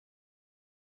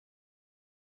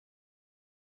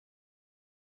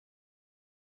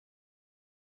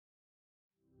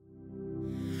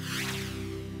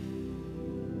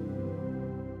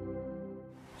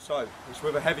So, it's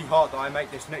with a heavy heart that I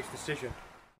make this next decision.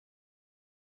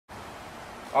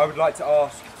 I would like to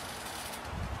ask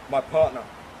my partner,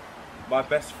 my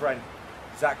best friend,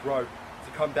 Zac Rowe,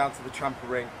 to come down to the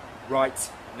trampoline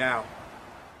right now.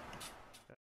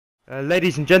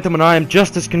 Ladies and gentlemen, I am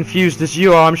just as confused as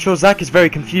you are. I'm sure Zac is very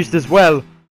confused as well.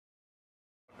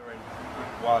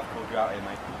 Why I've called you out here,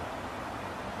 mate.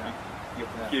 You're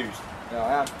confused.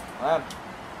 Yeah, I am.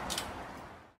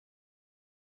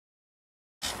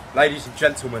 Ladies and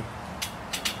gentlemen,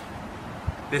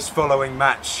 this following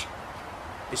match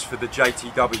is for the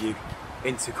JTW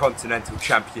Intercontinental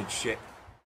Championship.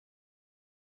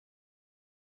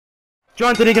 Joe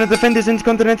Anthony going to defend his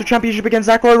Intercontinental Championship against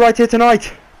Zac Rowe right here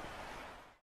tonight.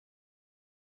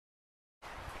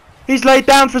 He's laid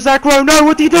down for Zac Rowe. No,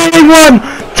 what are you doing? 1,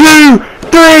 2,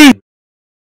 3!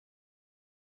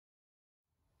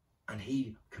 And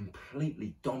he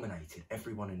completely dominated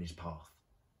everyone in his path.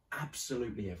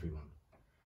 Absolutely everyone.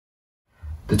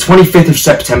 The 25th of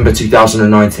September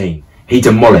 2019, he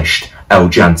demolished El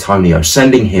Jantonio,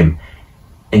 sending him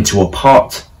into a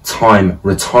part-time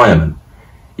retirement.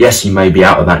 Yes, he may be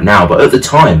out of that now, but at the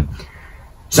time,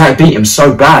 Zac beat him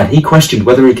so bad, he questioned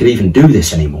whether he could even do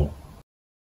this anymore.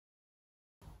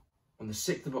 On the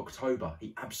 6th of October,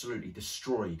 he absolutely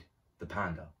destroyed the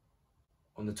Panda.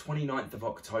 On the 29th of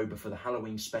October for the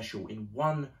Halloween special, in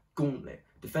one gauntlet,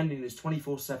 defending his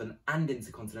 24/7 and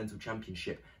Intercontinental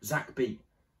Championship, Zac beat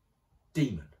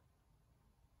Demon,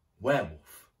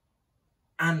 Werewolf,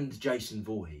 and Jason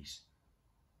Voorhees.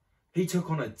 He took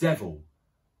on a devil,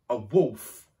 a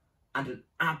wolf, and an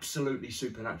absolutely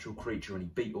supernatural creature, and he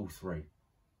beat all three.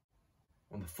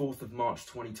 On the 4th of March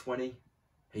 2020,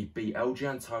 he beat El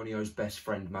Giantonio's best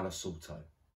friend, Malasalto.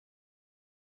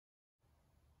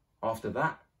 After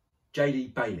that, JD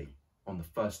Bailey on the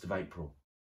 1st of April.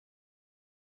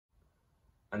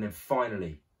 And then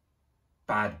finally,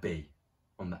 Bad B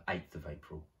on the 8th of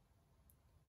April.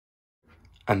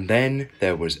 And then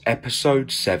there was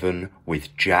episode 7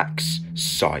 with Jax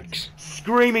Sykes.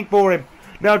 Screaming for him.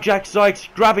 Now Jax Sykes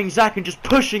grabbing Zac and just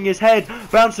pushing his head,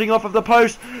 bouncing off of the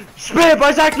post. Spear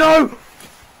by Zac, no!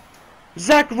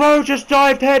 Zac Rowe just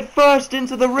dived head first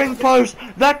into the ring post.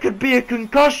 That could be a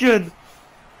concussion.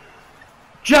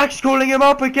 Jax calling him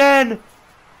up again.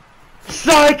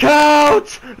 Psych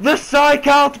out! The psych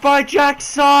out by Jax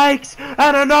Sykes.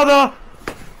 And another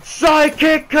side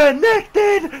kick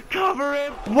connected. Cover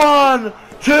him. 1,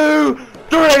 2,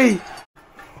 3.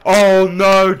 Oh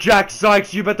no, Jax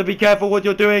Sykes, you better be careful what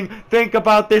you're doing. Think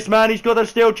about this, man. He's got a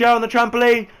steel chair on the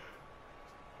trampoline.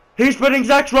 He's putting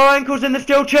Zac Rowe's ankles in the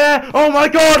steel chair. Oh my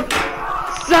god!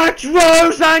 Zac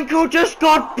Rowe's ankle just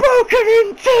got broken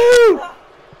in two!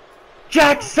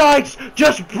 Jax Sykes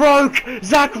just broke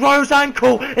Zac Rowe's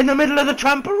ankle in the middle of the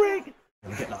trampoline.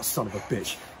 Get that son of a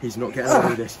bitch. He's not getting away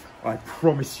with this. I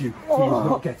promise you, he's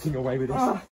not getting away with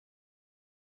this.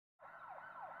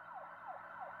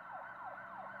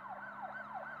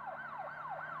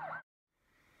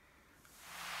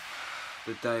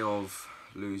 The day of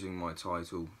losing my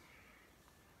title,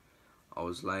 I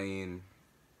was laying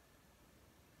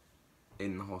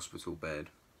in the hospital bed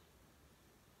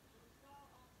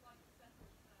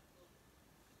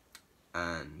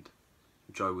and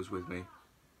Joe was with me,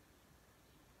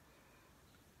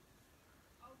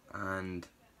 and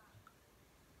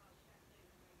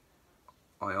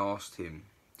I asked him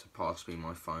to pass me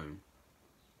my phone,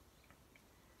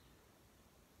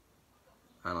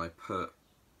 and I put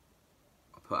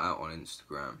out on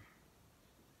Instagram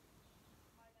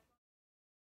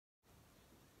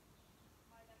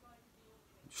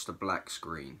just a black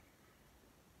screen,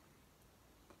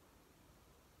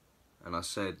 and I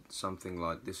said something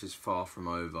like, "This is far from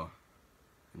over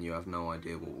and you have no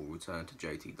idea what will return to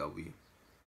JTW."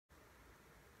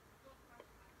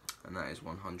 And that is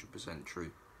 100%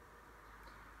 true.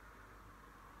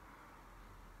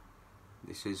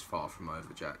 This is far from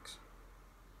over, Jax.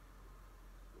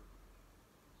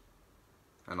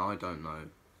 And I don't know,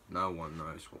 no one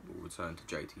knows what will return to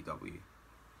JTW.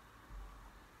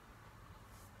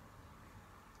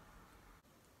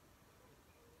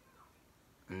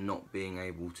 And not being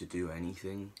able to do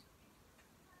anything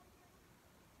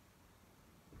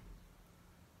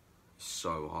is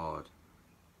so hard.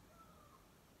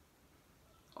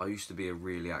 I used to be a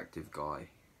really active guy.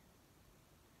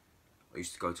 I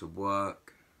used to go to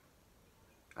work,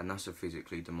 and that's a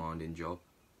physically demanding job.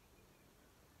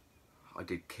 I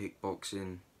did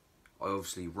kickboxing, I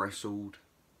obviously wrestled,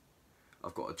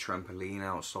 I've got a trampoline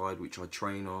outside which I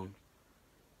train on.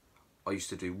 I used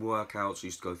to do workouts, I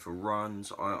used to go for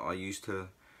runs, I used to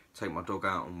take my dog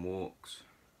out on walks,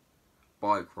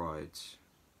 bike rides.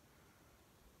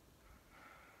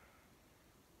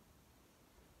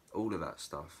 all of that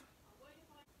stuff.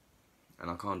 And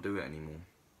I can't do it anymore.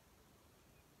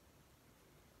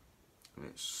 And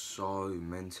it's so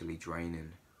mentally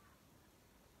draining.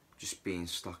 Just being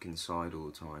stuck inside all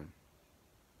the time.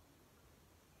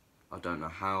 I don't know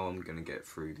how I'm going to get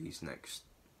through these next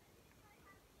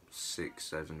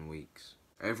 6-7 weeks.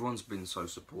 Everyone's been so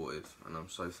supportive and I'm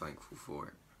so thankful for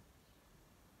it.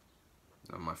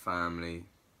 And my family,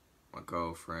 my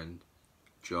girlfriend,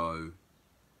 Joe.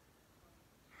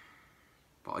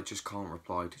 But I just can't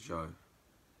reply to Joe.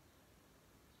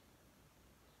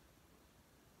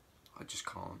 I just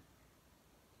can't.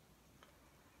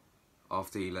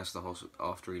 After he left the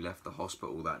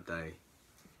hospital that day,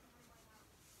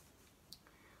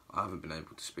 I haven't been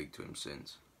able to speak to him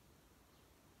since.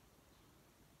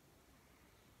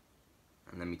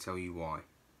 And let me tell you why.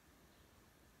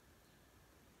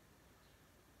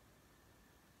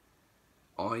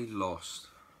 I lost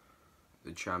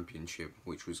the championship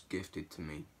which was gifted to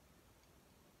me.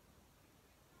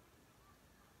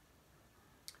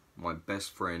 My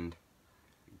best friend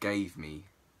gave me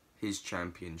his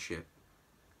championship,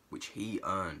 which he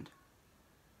earned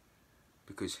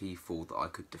because he thought that I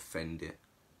could defend it,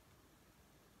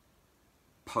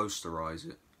 posterize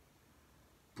it,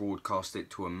 broadcast it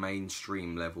to a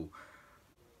mainstream level,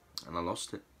 and I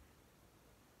lost it.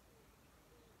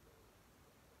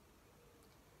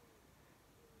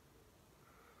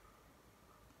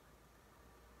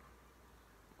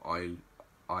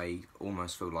 I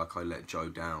almost feel like I let Joe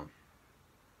down.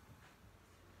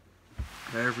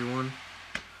 Hey everyone.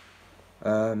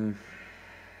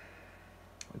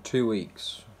 2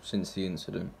 weeks since the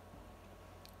incident.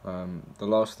 The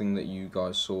last thing that you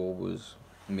guys saw was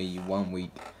me 1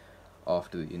 week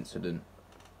after the incident,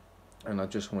 and I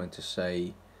just wanted to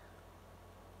say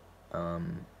that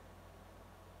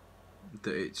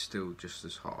it's still just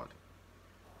as hard.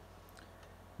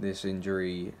 This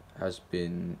injury has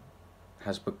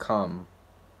become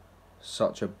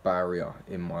such a barrier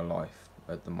in my life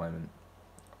at the moment.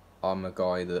 I'm a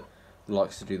guy that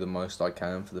likes to do the most I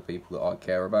can for the people that I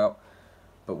care about,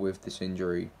 but with this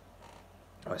injury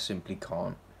I simply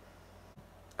can't,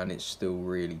 and it's still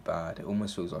really bad. It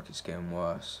almost feels like it's getting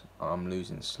worse. I'm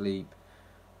losing sleep.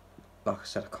 Like I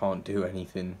said, I can't do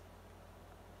anything,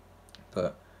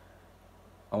 but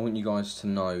I want you guys to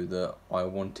know that I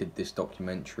wanted this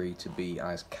documentary to be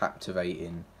as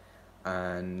captivating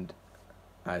and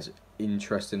as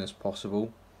interesting as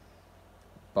possible,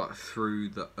 but through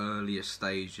the earlier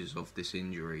stages of this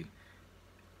injury,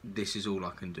 this is all I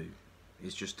can do,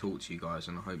 is just talk to you guys,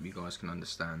 and I hope you guys can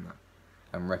understand that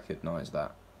and recognise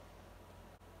that.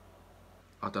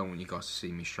 I don't want you guys to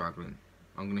see me struggling.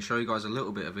 I'm going to show you guys a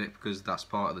little bit of it because that's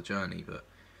part of the journey, but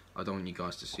I don't want you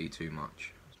guys to see too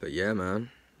much. But yeah,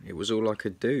 man, it was all I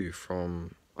could do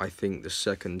from, I think, the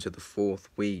 2nd to the 4th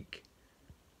week.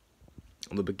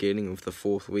 On the beginning of the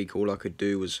 4th week, all I could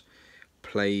do was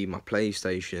play my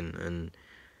PlayStation and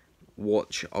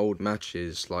watch old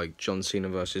matches like John Cena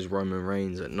versus Roman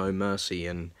Reigns at No Mercy,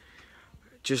 and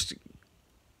just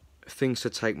things to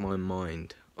take my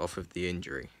mind off of the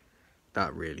injury.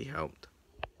 That really helped.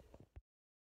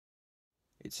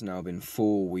 It's now been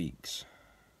 4 weeks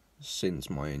since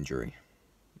my injury,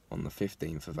 on the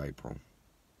 15th of April.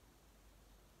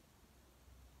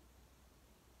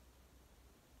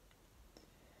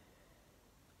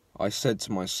 I said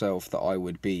to myself that I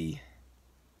would be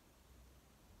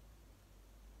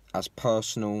as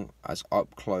personal, as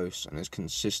up close, and as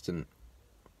consistent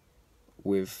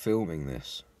with filming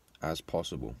this as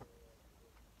possible.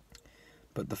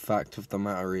 But the fact of the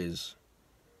matter is,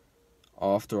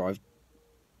 after I've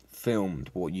filmed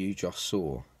what you just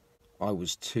saw, I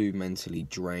was too mentally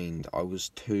drained. I was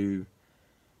too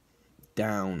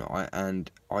down,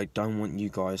 and I don't want you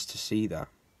guys to see that.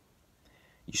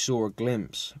 You saw a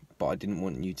glimpse, but I didn't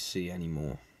want you to see any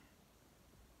more.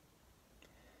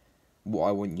 What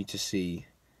I want you to see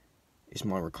is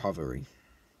my recovery,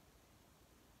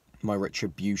 my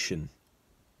retribution,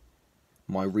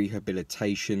 my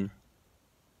rehabilitation,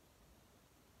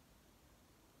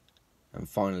 and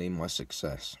finally my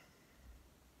success.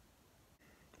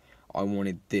 I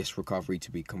wanted this recovery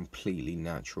to be completely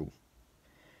natural.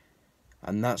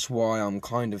 And that's why I'm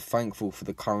kind of thankful for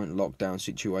the current lockdown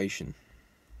situation.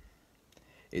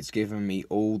 It's given me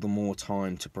all the more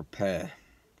time to prepare,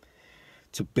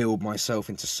 to build myself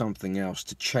into something else,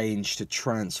 to change, to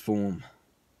transform.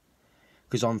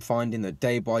 Because I'm finding that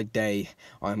day by day,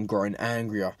 I'm growing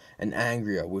angrier and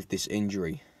angrier with this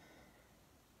injury.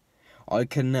 I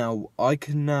can now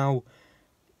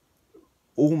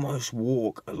almost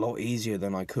walk a lot easier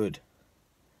than I could.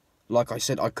 Like I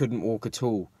said, I couldn't walk at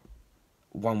all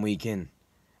 1 week in.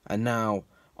 And now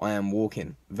I am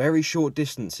walking. Very short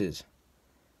distances,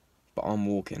 but I'm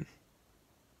walking.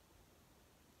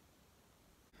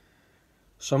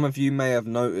 Some of you may have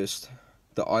noticed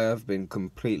that I have been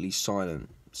completely silent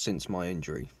since my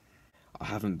injury. I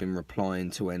haven't been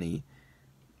replying to any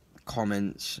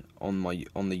comments on the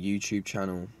YouTube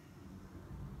channel.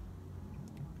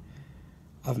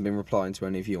 I haven't been replying to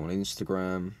any of you on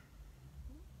Instagram.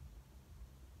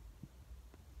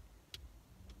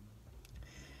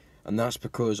 And that's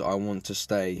because I want to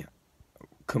stay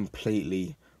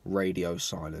completely radio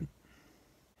silent.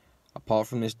 Apart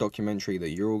from this documentary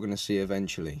that you're all going to see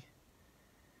eventually,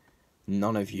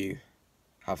 none of you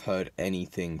have heard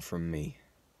anything from me.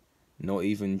 Not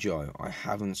even Joe. I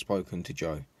haven't spoken to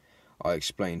Joe. I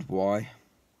explained why,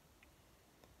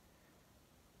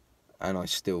 and I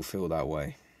still feel that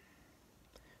way.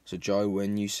 So Joe,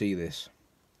 when you see this,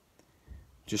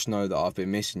 just know that I've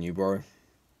been missing you, bro.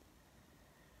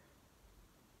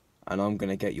 And I'm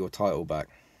gonna get your title back.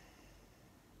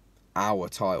 Our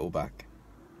title back.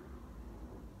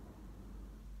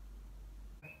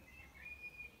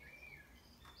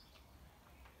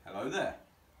 Hello there.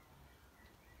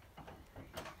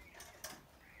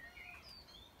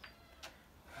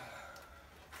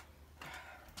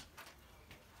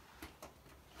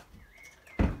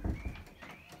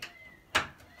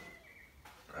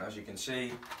 As you can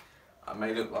see, I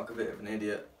may look like a bit of an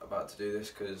idiot about to do this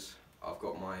because I've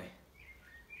got my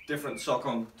different sock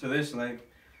on to this leg.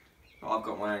 I've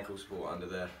got my ankle support under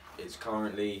there. It's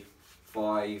currently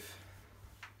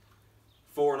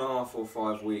 4.5 or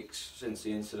 5 weeks since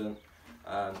the incident,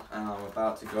 and I'm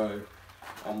about to go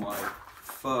on my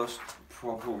first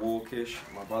proper walkish.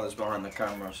 My brother's behind the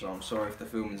camera, so I'm sorry if the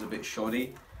filming's a bit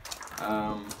shoddy.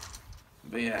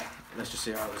 But yeah, let's just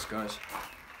see how this goes.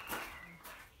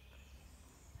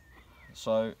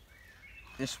 So,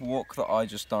 this walk that I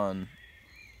just done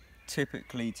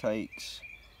typically takes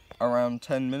around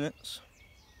 10 minutes.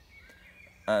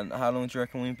 And how long do you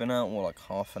reckon we've been out? Well, like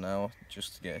half an hour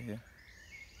just to get here.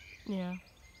 Yeah.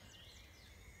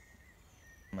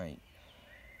 Mate.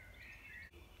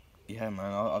 Yeah,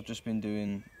 man, I've just been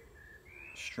doing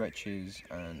stretches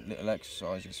and little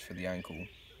exercises for the ankle.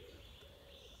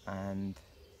 And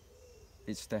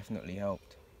it's definitely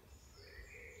helped.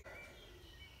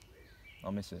 I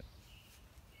miss it.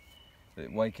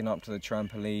 Waking up to the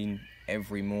trampoline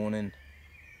every morning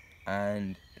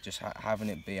and just having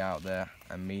it be out there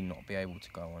and me not be able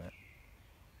to go on it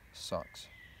sucks.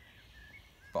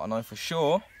 But I know for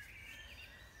sure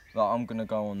that I'm gonna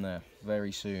go on there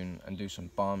very soon and do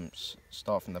some bumps,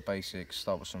 start from the basics,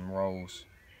 start with some rolls,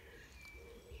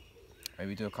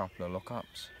 maybe do a couple of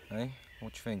lockups, eh?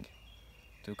 What do you think?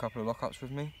 Do a couple of lockups with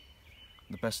me?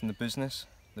 The best in the business,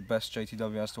 the best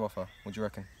JTW has to offer. What do you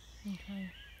reckon?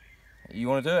 Okay. You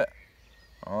want to do it?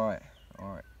 Alright,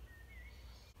 alright.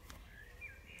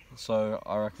 So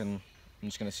I reckon I'm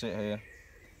just going to sit here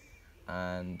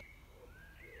and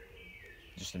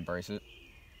just embrace it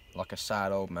like a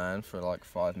sad old man for like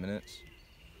 5 minutes,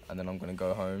 and then I'm going to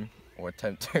go home, or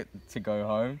attempt to go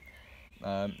home.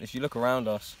 If you look around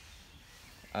us,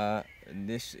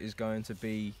 this is going to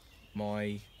be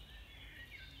my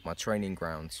training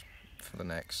grounds for the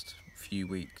next few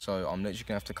weeks. So I'm literally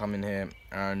gonna have to come in here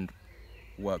and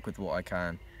work with what I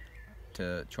can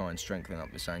to try and strengthen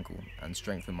up this ankle and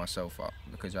strengthen myself up,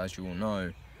 because as you all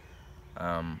know,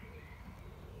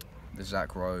 the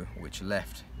Zac Rowe which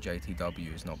left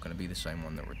JTW is not going to be the same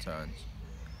one that returns.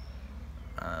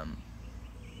 But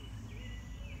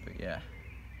yeah,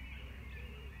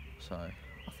 so I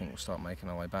think we'll start making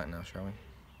our way back now, shall we?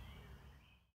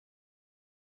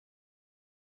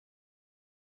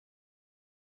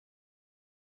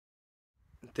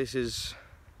 This is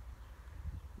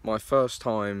my first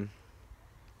time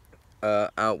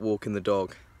out walking the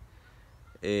dog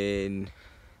in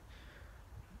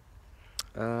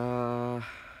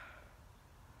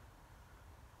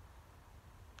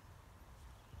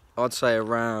I'd say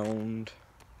around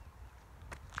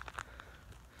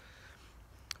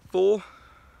 4.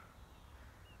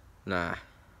 Nah,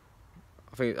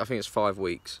 I think it's 5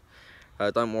 weeks.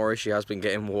 Don't worry, she has been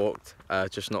getting walked,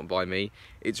 just not by me.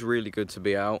 It's really good to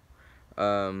be out.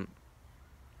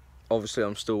 Obviously,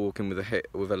 I'm still walking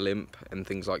with a limp and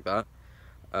things like that,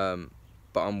 but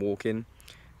I'm walking.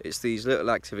 It's these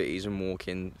little activities and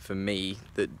walking for me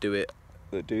that do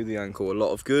the ankle a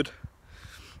lot of good.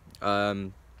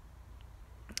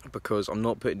 Because I'm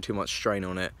not putting too much strain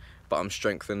on it, but I'm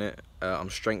strengthening it. I'm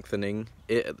strengthening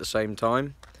it at the same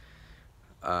time.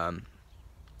 And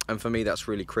for me, that's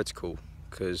really critical,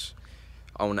 because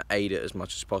I want to aid it as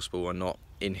much as possible and not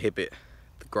inhibit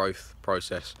the growth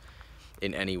process.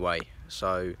 in any way.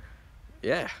 So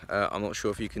yeah, I'm not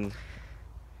sure if you can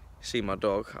see my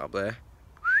dog up there.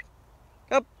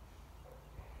 Up.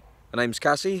 Her name's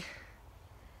Cassie.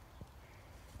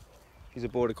 She's a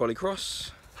Border Collie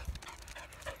Cross,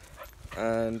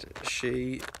 and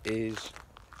she is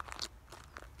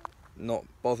not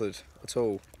bothered at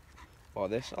all by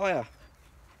this. Oh yeah,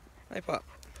 hey pup.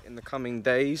 In the coming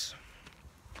days,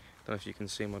 don't know if you can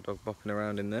see my dog bopping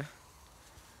around in there,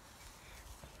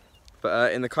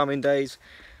 but in the coming days,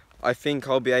 I think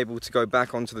I'll be able to go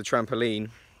back onto the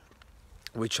trampoline,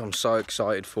 which I'm so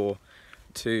excited for,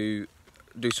 to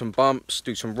do some bumps,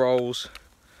 do some rolls.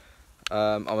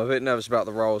 I'm a bit nervous about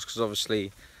the rolls because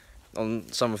obviously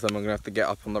on some of them I'm going to have to get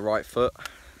up on the right foot.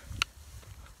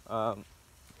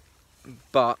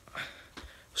 But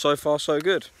so far so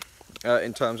good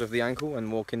in terms of the ankle and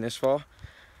walking this far.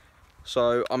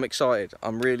 So I'm excited,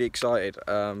 I'm really excited.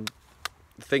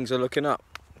 Things are looking up,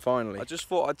 finally. I just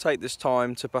thought I'd take this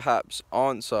time to perhaps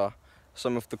answer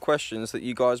some of the questions that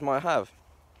you guys might have.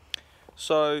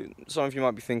 So some of you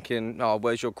might be thinking, oh,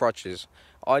 where's your crutches?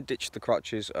 I ditched the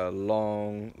crutches a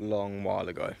long while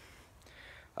ago.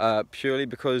 Purely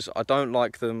because I don't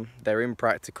like them, they're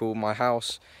impractical. My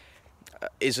house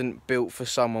isn't built for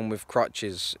someone with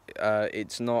crutches.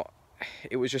 It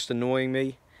was just annoying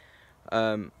me.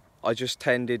 I just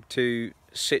tended to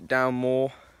sit down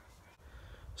more.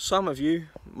 Some of you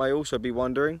may also be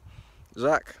wondering,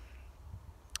 Zach,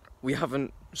 we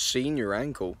haven't seen your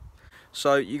ankle.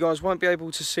 So you guys won't be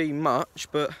able to see much,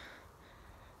 but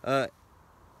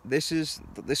this is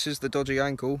the dodgy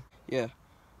ankle. Yeah.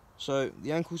 So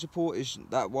the ankle support is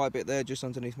that white bit there just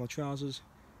underneath my trousers.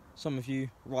 Some of you,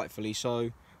 rightfully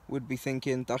so, would be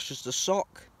thinking that's just a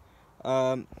sock.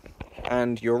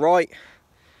 And you're right.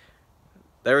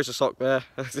 There is a sock there,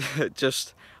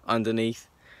 just underneath.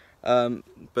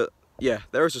 But yeah,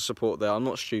 there is a support there. I'm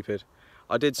not stupid.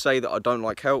 I did say that I don't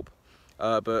like help,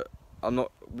 but I'm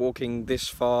not walking this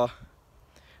far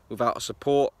without a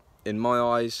support, in my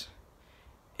eyes,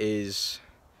 is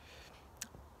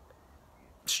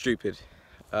stupid.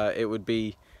 It would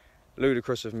be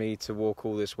ludicrous of me to walk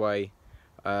all this way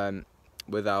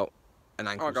without an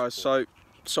ankle support. Alright guys, so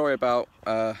sorry about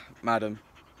Madam,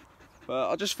 but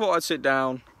I just thought I'd sit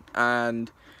down and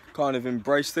kind of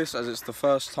embrace this, as it's the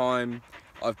first time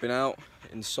I've been out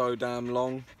in so damn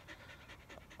long.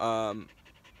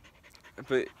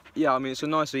 But yeah, I mean, it's a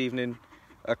nice evening,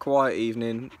 a quiet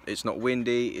evening. It's not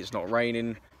windy, it's not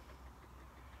raining.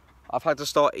 I've had to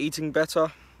start eating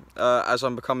better as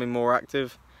I'm becoming more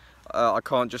active. I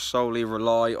can't just solely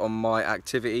rely on my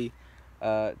activity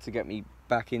to get me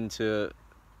back into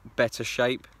better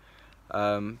shape,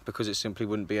 because it simply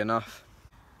wouldn't be enough.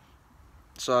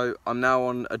 So I'm now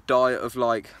on a diet of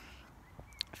like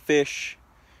fish,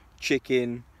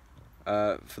 chicken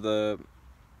for the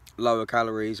lower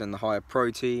calories and the higher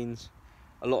proteins,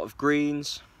 a lot of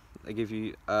greens. They give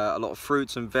you a lot of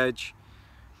fruits and veg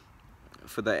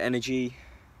for their energy,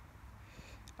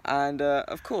 and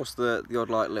of course the odd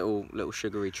like little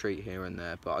sugary treat here and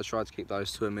there, but I try to keep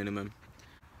those to a minimum.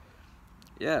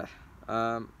 Yeah,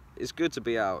 it's good to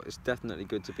be out. It's definitely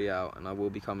good to be out, and I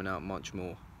will be coming out much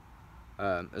more,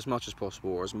 as much as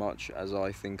possible, or as much as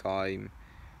I think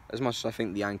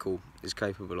the ankle is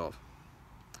capable of.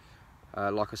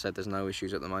 Like I said, there's no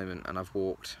issues at the moment, and I've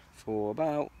walked for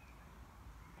about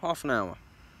half an hour.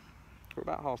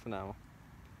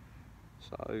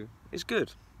 So it's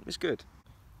good. It's good.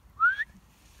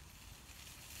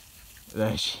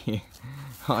 There she is.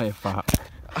 Hiya, fat.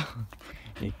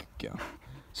 Here you go.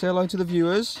 Say hello to the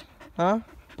viewers. Huh?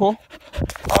 Paul?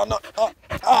 Oh no! Oh,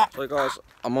 ah. So guys,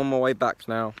 I'm on my way back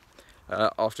now.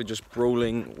 After just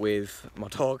brawling with my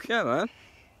dog. Yeah, man.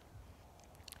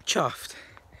 Chuffed.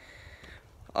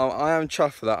 I am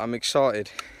chuffed for that. I'm excited.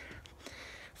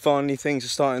 Finally, things are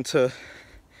starting to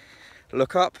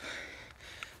look up.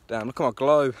 Damn, look at my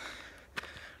glow.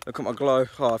 Look at my glow.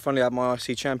 Oh, I finally had my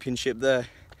IC championship there.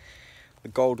 The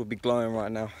gold will be glowing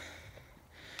right now.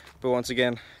 But once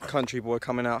again, country boy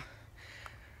coming out.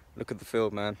 Look at the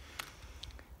field, man.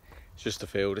 It's just a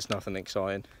field, it's nothing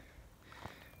exciting.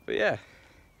 But yeah,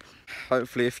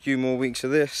 hopefully a few more weeks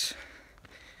of this,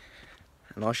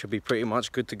 and I should be pretty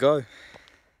much good to go.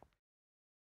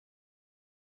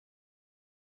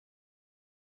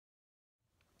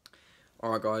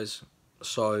 Alright guys,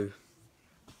 so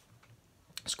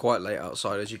it's quite late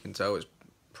outside, as you can tell. It's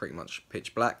pretty much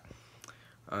pitch black.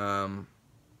 But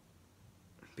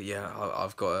yeah,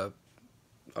 I've got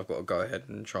to go ahead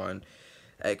and try and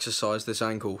exercise this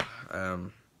ankle.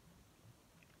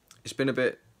 It's been a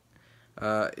bit,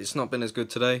 it's not been as good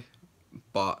today,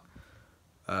 but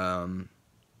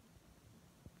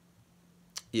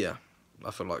yeah,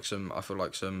 I feel like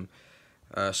some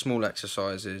small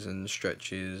exercises and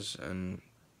stretches and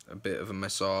a bit of a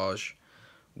massage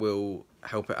will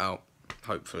help it out,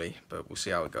 hopefully, but we'll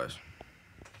see how it goes.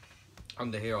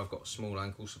 Under here I've got small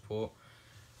ankle support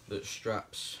that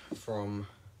straps from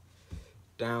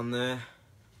down there,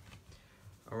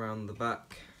 around the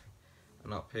back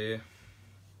and up here.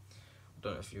 I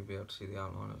don't know if you'll be able to see the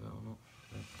outline of it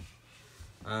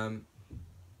or not.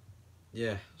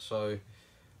 Yeah, so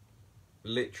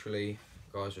literally,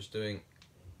 guys, just doing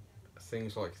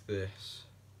things like this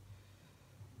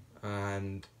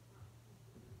and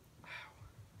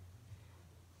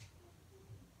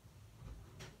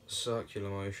circular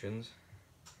motions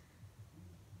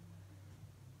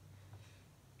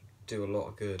do a lot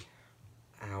of good.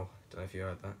 Ow, don't know if you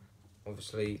heard that.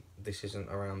 Obviously this isn't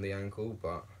around the ankle,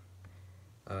 but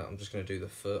I'm just going to do the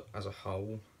foot as a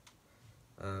whole,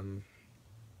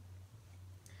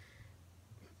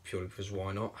 purely because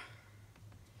why not.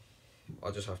 I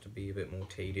just have to be a bit more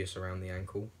tedious around the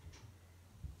ankle.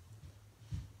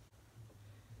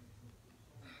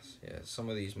 Yeah, some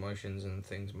of these motions and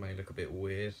things may look a bit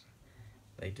weird.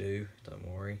 They do, don't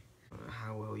worry. I don't know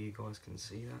how well you guys can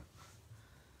see that.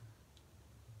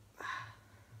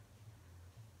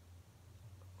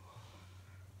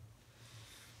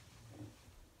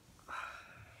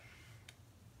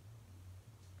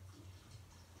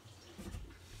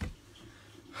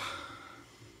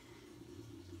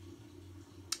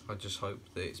 I just hope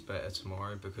that it's better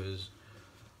tomorrow, because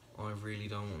I really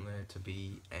don't want there to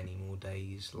be any more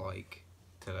days like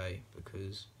today,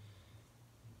 because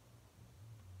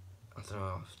I don't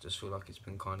know, I just feel like it's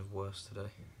been kind of worse today.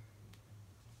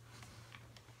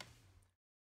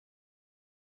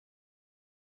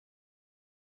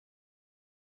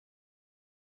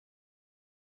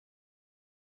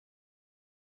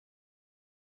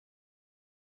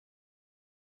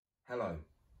 Hello,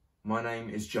 my name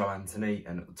is Joe Anthony,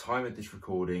 and at the time of this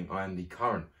recording I am the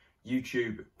current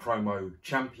YouTube Promo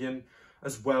Champion,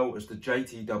 as well as the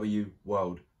JTW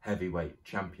World Heavyweight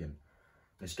Champion.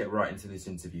 Let's get right into this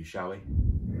interview, shall we?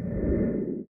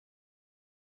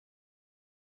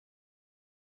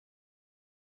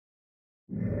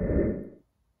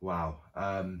 Wow,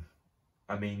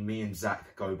 I mean, me and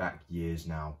Zac go back years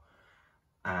now,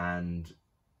 and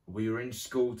we were in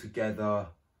school together,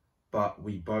 but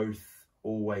we both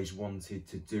always wanted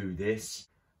to do this.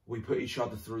 We put each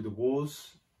other through the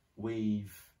wars.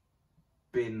 We've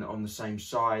been on the same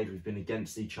side, we've been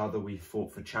against each other, we've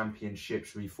fought for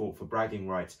championships, we've fought for bragging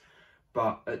rights.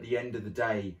 But at the end of the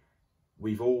day,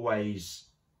 we've always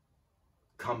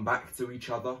come back to each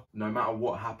other. No matter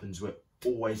what happens, we're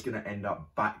always going to end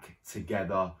up back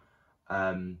together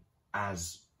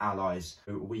as allies.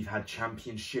 We've had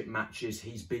championship matches.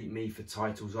 He's beat me for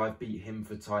titles, I've beat him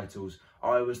for titles.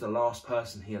 I was the last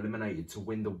person he eliminated to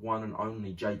win the one and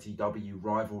only JTW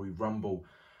Rivalry Rumble.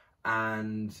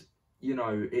 And, you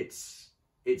know, it's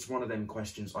one of them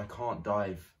questions. I can't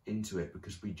dive into it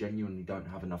because we genuinely don't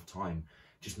have enough time.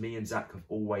 Just me and Zac have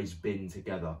always been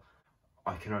together.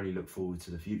 I can only look forward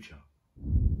to the future.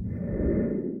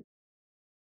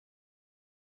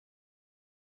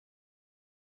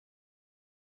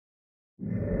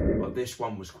 But this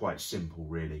one was quite simple,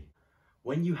 really.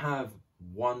 When you have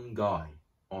one guy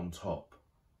on top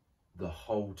the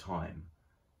whole time,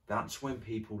 that's when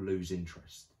people lose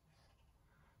interest.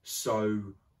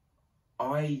 So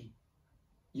I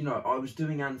was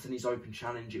doing Anthony's Open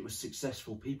Challenge. It was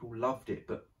successful. People loved it.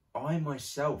 But I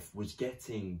myself was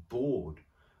getting bored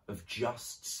of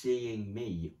just seeing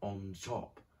me on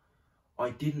top. I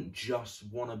didn't just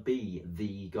want to be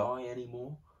the guy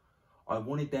anymore. I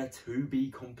wanted there to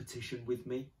be competition with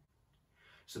me.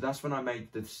 So that's when I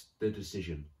made the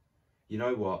decision. You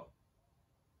know what?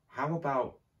 How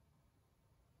about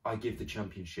I give the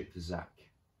championship to Zac?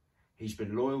 He's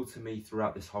been loyal to me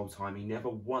throughout this whole time. He never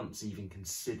once even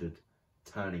considered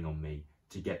turning on me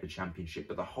to get the championship.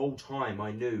 But the whole time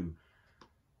I knew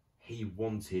he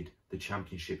wanted the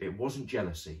championship. It wasn't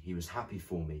jealousy. He was happy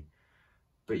for me.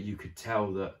 But you could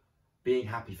tell that being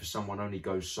happy for someone only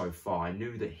goes so far. I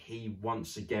knew that he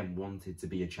once again wanted to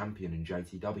be a champion in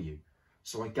JTW.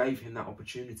 So I gave him that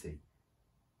opportunity.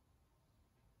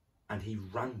 And he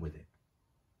ran with it.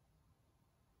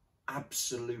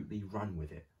 Absolutely ran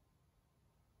with it.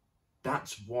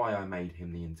 That's why I made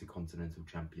him the Intercontinental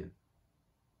Champion.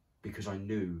 Because I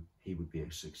knew he would be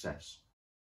a success.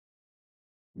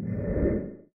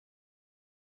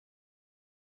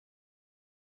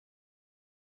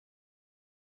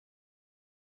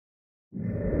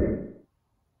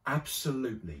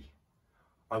 Absolutely.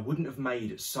 I wouldn't have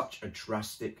made such a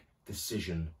drastic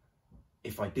decision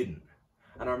if I didn't.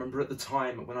 And I remember at the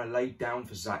time when I laid down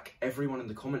for Zac, everyone in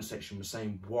the comment section was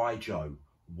saying, why Joe?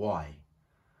 Why?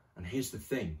 And here's the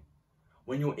thing.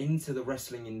 When you're into the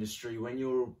wrestling industry, when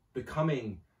you're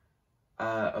becoming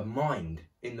a mind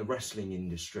in the wrestling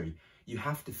industry, you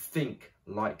have to think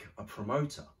like a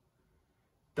promoter.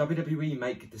 WWE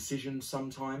make decisions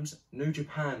sometimes, New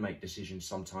Japan make decisions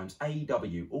sometimes,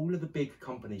 AEW, all of the big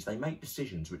companies, they make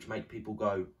decisions which make people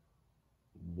go,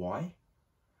 why?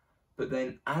 But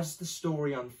then as the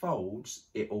story unfolds,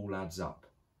 it all adds up.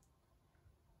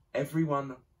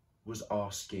 Everyone was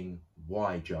asking,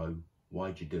 why Joe?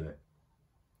 Why'd you do it?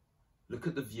 Look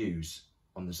at the views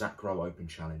on the Zac Rowe Open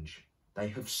Challenge. They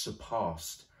have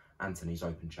surpassed Anthony's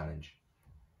Open Challenge.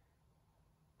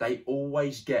 They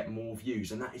always get more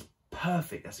views, and that is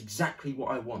perfect. That's exactly what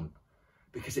I want,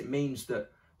 because it means that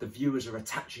the viewers are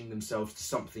attaching themselves to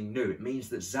something new. It means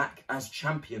that Zac, as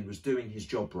champion, was doing his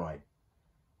job right.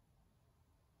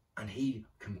 And he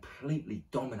completely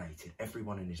dominated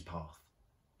everyone in his path.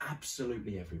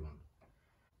 Absolutely everyone.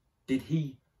 Did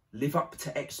he live up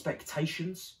to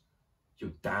expectations?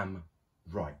 You're damn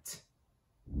right.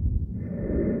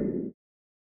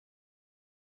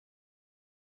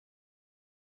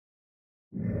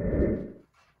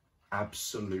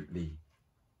 Absolutely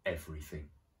everything.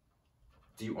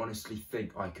 Do you honestly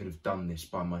think I could have done this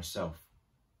by myself?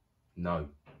 No.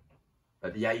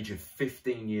 At the age of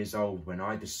 15 years old, when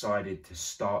I decided to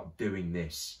start doing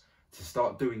this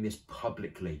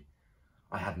publicly,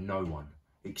 I had no one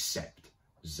except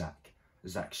Zac.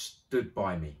 Zac stood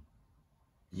by me.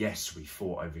 Yes, we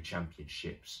fought over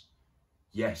championships.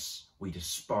 Yes, we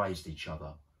despised each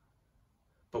other.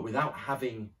 But without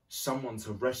having someone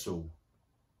to wrestle,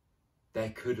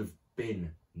 there could have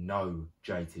been no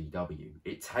JTW.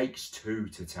 It takes two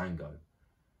to tango.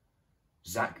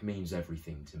 Zac means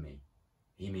everything to me.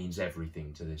 He means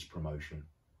everything to this promotion.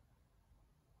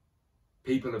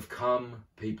 People have come,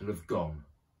 people have gone,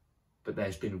 but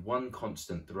there's been one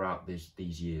constant throughout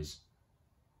these years,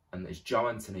 and it's Joe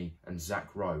Anthony and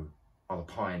Zac Rowe are the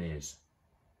pioneers.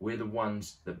 We're the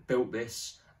ones that built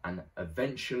this, and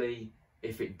eventually,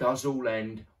 if it does all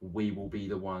end, we will be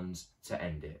the ones to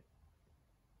end it.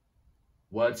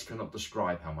 Words cannot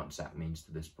describe how much Zac means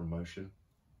to this promotion.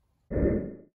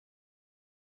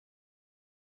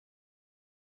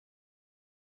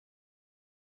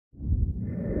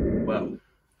 Well,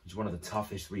 he's one of the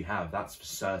toughest we have, that's for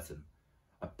certain.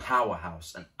 A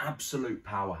powerhouse, an absolute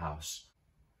powerhouse.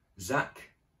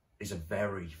 Zac is a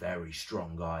very, very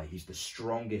strong guy. He's the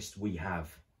strongest we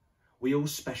have. We all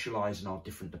specialise in our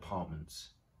different departments.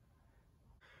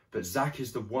 But Zac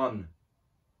is the one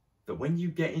that when you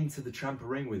get into the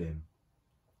trampoline with him,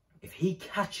 if he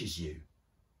catches you,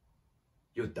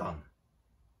 you're done.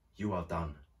 You are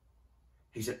done.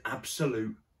 He's an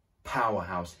absolute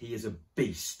powerhouse. He is a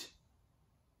beast.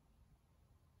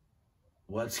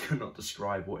 Words cannot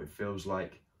describe what it feels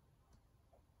like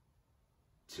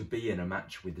to be in a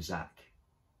match with Zac.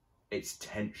 It's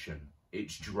tension,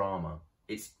 it's drama,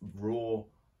 it's raw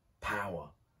power.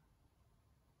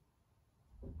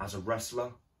 As a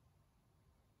wrestler,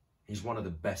 he's one of the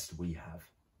best we have.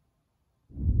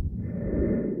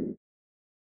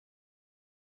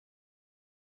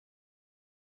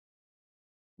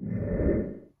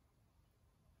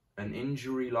 An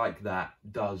injury like that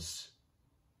does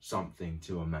something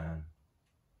to a man.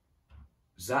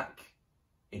 Zac,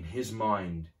 in his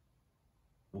mind,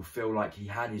 will feel like he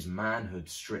had his manhood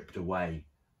stripped away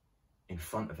in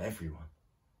front of everyone.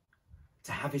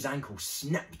 To have his ankle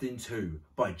snapped in two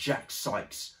by Jax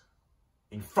Sykes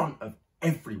in front of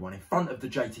everyone, in front of the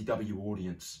JTW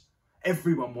audience,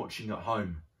 everyone watching at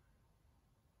home.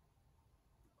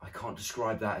 I can't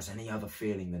describe that as any other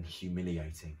feeling than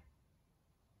humiliating.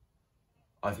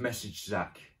 I've messaged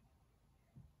Zac.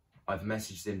 I've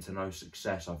messaged him to no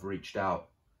success. I've reached out.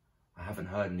 I haven't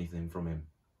heard anything from him.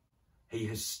 He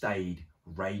has stayed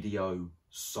radio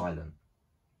silent.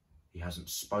 He hasn't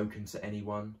spoken to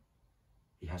anyone.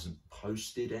 He hasn't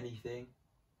posted anything.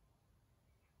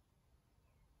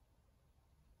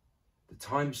 The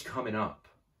time's coming up.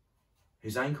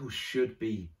 His ankle should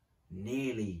be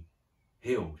nearly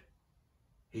healed.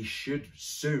 He should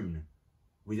soon,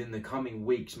 within the coming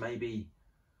weeks, maybe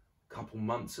a couple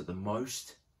months at the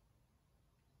most,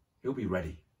 he'll be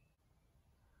ready.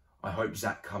 I hope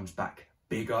Zac comes back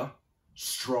bigger,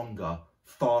 stronger,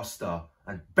 faster,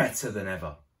 and better than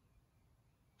ever,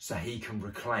 so he can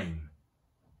reclaim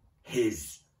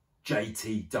his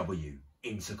JTW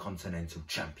Intercontinental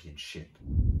Championship.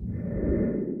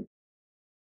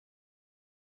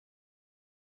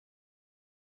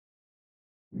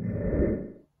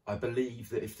 I believe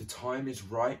that if the time is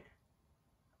right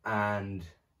and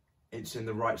it's in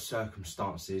the right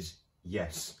circumstances,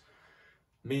 yes.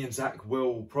 Me and Zac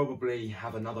will probably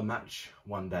have another match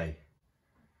one day.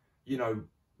 You know,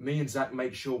 me and Zac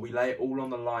make sure we lay it all on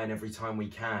the line every time we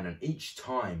can, and each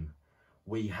time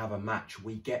we have a match,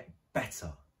 we get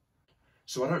better.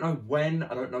 So I don't know when,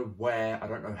 I don't know where, I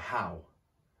don't know how,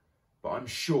 but I'm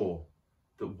sure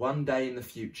that one day in the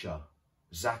future,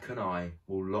 Zac and I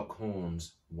will lock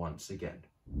horns once again.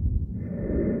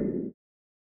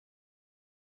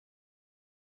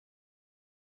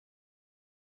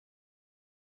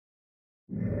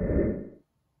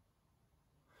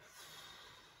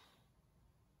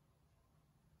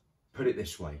 Put it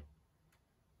this way,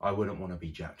 I wouldn't want to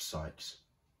be Jax Sykes.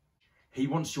 He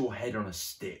wants your head on a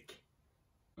stick.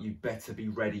 You better be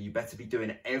ready, you better be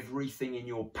doing everything in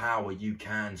your power you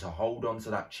can to hold on to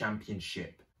that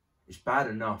championship. It's bad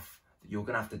enough that you're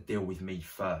going to have to deal with me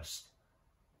first.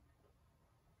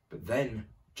 But then,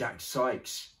 Jax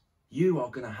Sykes, you are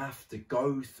going to have to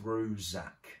go through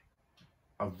Zac.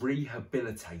 A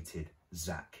rehabilitated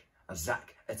Zac. A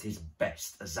Zac at his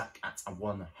best. A Zac at a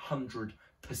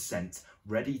 100%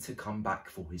 ready to come back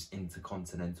for his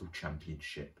Intercontinental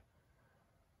Championship.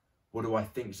 What do I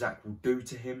think Zac will do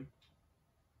to him?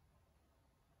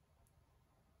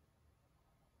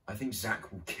 I think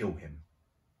Zac will kill him.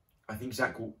 I think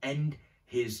Zac will end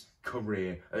his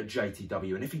career at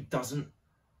JTW. And if he doesn't,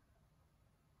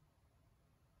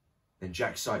 then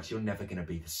Jax Sykes, you're never going to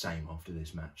be the same after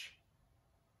this match.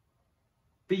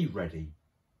 Be ready.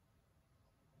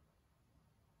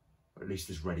 Or at least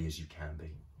as ready as you can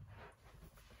be.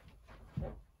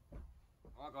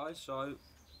 Alright guys, so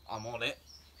I'm on it.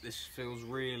 This feels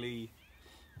really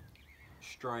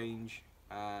strange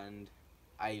and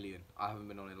alien. I haven't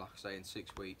been on it, like I say, in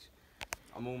 6 weeks.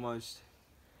 I'm almost...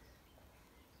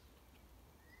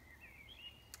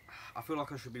 I feel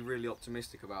like I should be really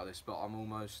optimistic about this, but I'm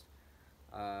almost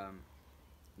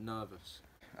nervous.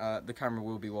 The camera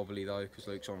will be wobbly though, because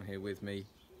Luke's on here with me.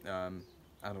 And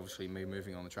obviously me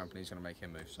moving on the trampoline is going to make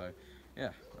him move. So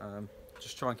yeah,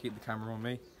 just try and keep the camera on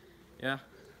me. Yeah.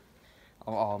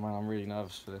 Oh man, I'm really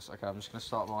nervous for this. Okay, I'm just going to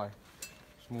start my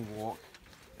small walk.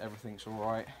 Everything's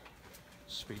alright.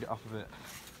 Speed it up a bit.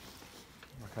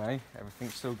 Okay,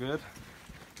 everything's still good.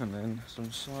 And then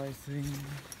some side thing.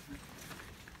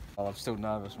 Oh, I'm still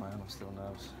nervous, man. I'm still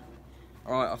nervous.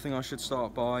 Alright, I think I should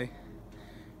start by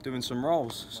doing some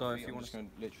rolls. So if you want to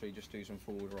literally just do some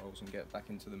forward rolls and get back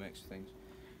into the mix of things.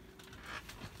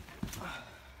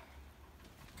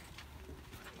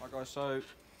 Right guys, so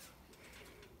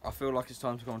I feel like it's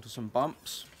time to go on to some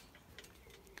bumps.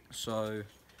 So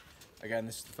again,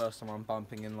 this is the first time I'm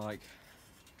bumping in like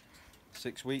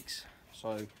 6 weeks.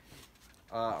 So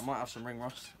I might have some ring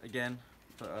rust again,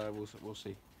 but we'll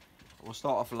see. We'll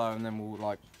start off low and then we'll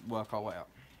like work our way up.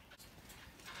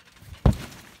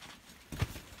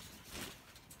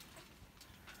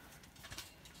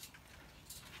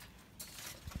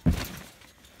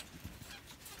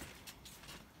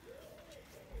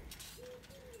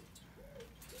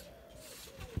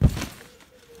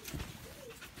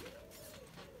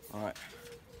 Alright,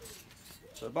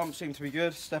 so the bumps seem to be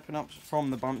good. Stepping up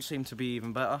from the bumps seem to be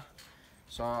even better.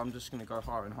 So I'm just going to go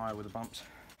higher and higher with the bumps.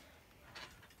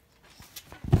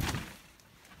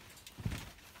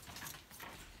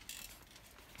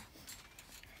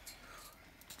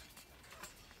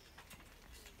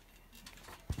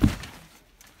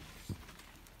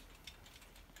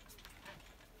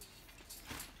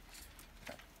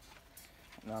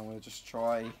 Now I'm going to just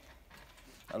try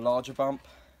a larger bump.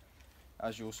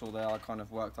 As you all saw there, I kind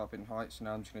of worked up in height, so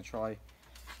now I'm just going to try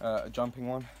a jumping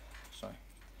one. So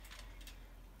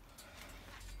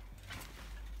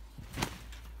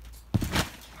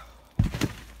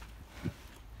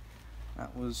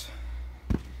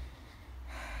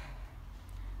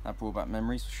that brought back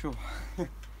memories for sure.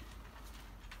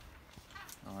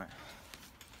 Alright,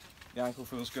 the ankle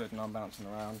feels good and I'm bouncing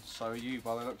around, so are you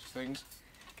by the looks of things.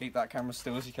 Keep that camera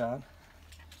still as you can.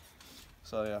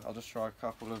 So yeah, I'll just try a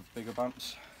couple of bigger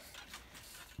bumps.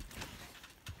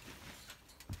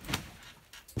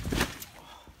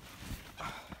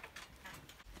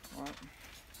 Right.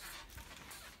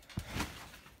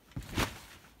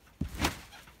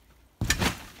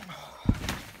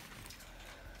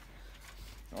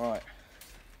 Alright.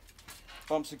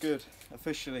 Bumps are good,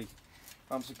 officially.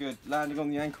 Bumps are good. Landing on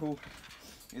the ankle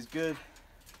is good.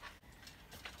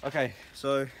 Okay,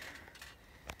 so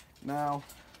now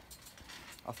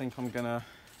I think I'm gonna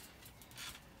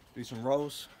do some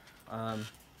rolls.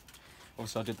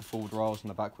 Obviously I did the forward rolls and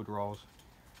the backward rolls,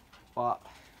 but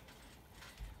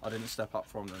I didn't step up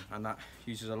from them, and that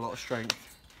uses a lot of strength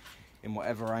in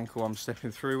whatever ankle I'm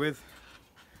stepping through with.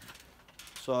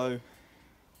 So I'm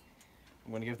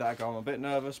going to give that a go. I'm a bit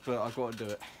nervous, but I've got to do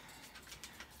it.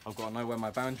 I've got to know where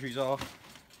my boundaries are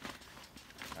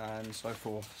and so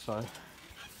forth. So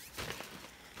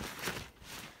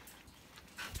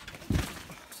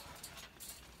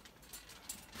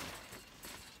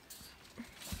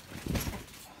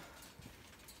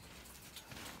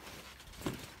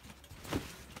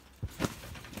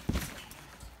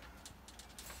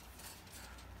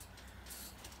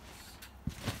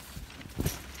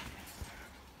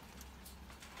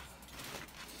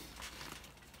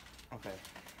okay.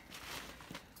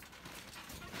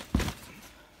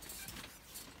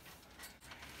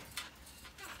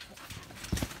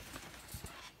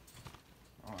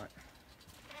 Alright.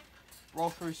 Roll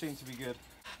through seemed to be good.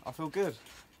 I feel good.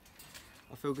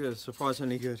 I feel good.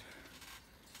 Surprisingly good.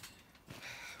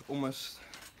 Almost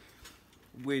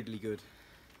weirdly good.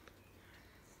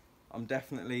 I'm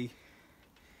definitely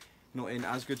not in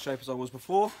as good shape as I was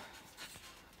before.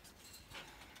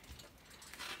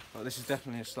 But this is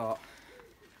definitely a start.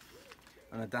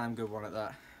 And a damn good one at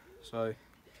that. So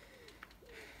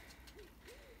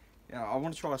yeah, I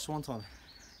want to try a swanton.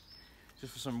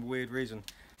 Just for some weird reason.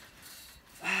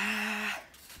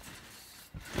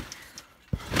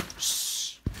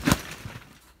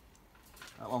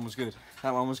 That one was good.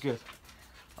 That one was good.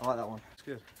 I like that one. It's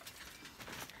good.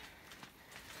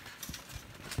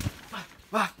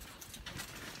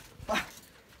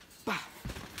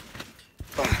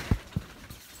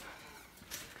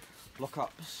 Lock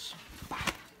ups.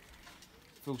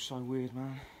 Feels so weird,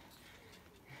 man.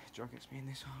 Drug gets me in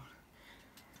this hard.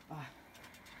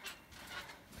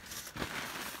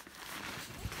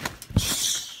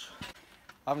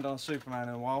 I haven't done a Superman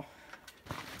in a while.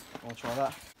 I want to try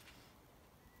that.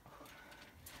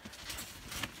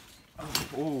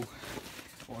 Oh,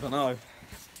 I don't know.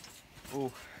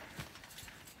 Oh.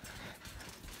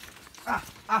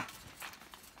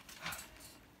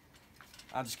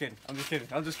 I'm just kidding. I'm just kidding.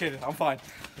 I'm just kidding. I'm fine.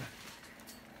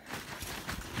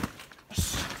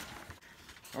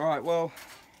 Alright, well,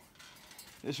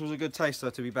 this was a good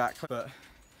taster to be back, but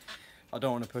I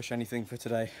don't want to push anything for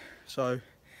today. So,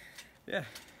 yeah,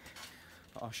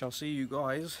 I shall see you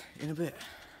guys in a bit.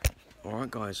 Alright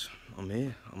guys, I'm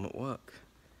here. I'm at work.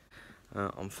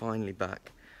 I'm finally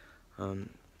back.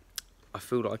 I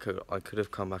feel like I could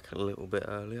have come back a little bit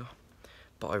earlier,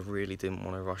 but I really didn't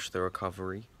want to rush the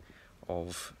recovery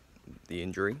of the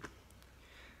injury.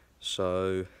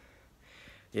 So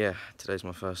yeah, today's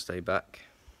my first day back.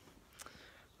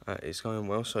 It's going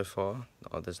well so far.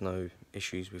 There's no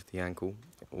issues with the ankle.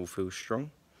 It all feels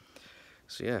strong.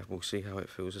 So yeah, we'll see how it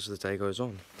feels as the day goes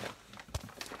on.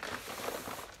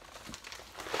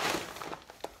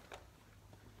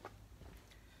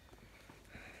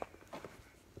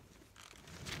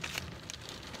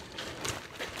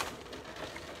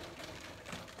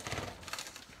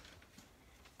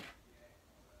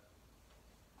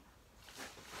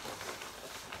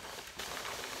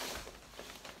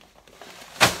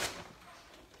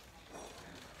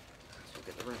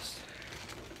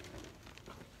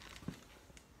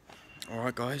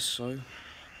 Alright guys, so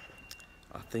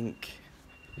I think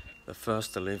the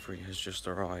first delivery has just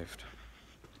arrived.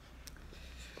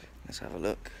 Let's have a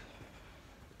look.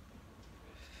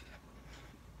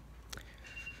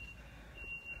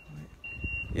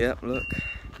 Yep, look.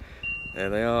 There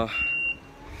they are.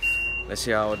 Let's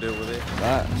see how I deal with it.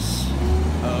 That's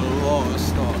a lot of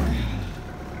stock.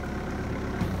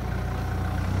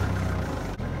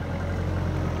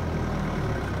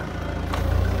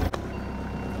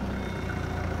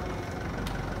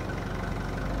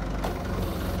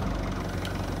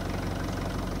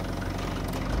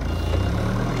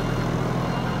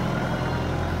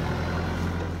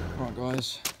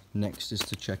 Guys, next is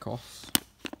to check off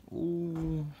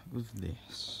all of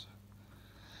this.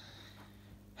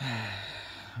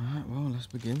 Alright, well, let's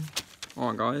begin.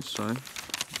 Alright guys, so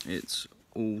it's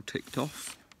all ticked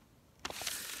off.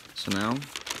 So now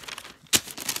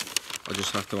I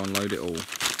just have to unload it all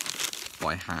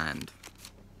by hand.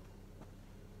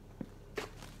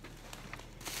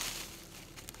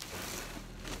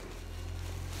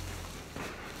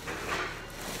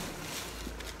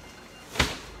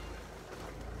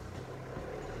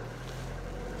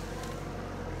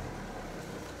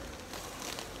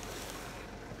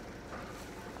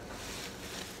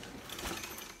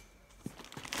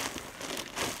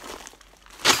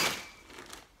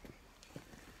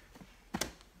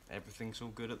 Everything's all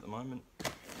good at the moment.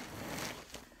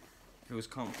 Feels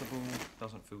comfortable,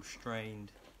 doesn't feel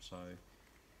strained, so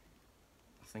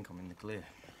I think I'm in the clear.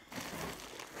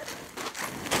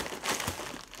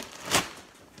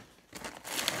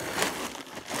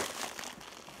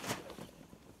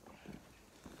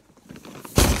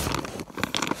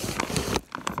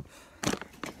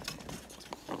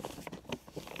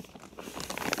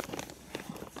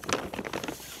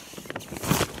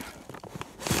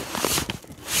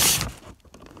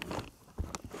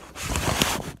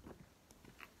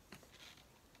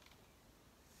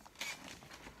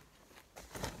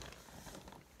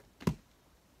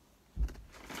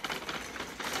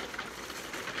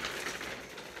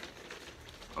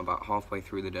 about halfway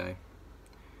through the day.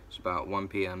 It's about 1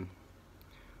 PM.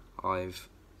 I've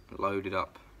loaded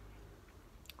up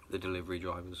the delivery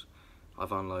drivers.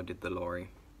 I've unloaded the lorry.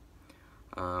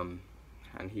 And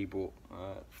he bought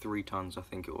 3 tons, I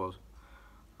think it was.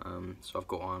 So I've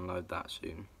got to unload that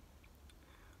soon.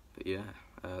 But yeah,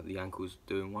 the ankle's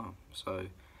doing well. So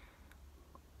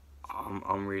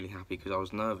I'm really happy because I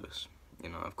was nervous. You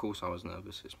know, of course I was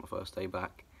nervous. It's my first day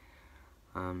back.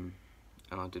 And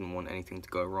I didn't want anything to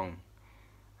go wrong.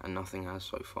 And nothing has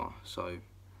so far. So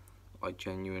I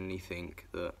genuinely think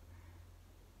that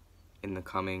in the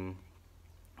coming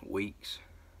weeks,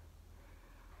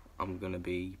 I'm going to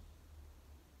be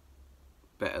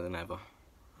better than ever.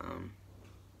 And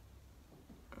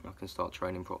I can start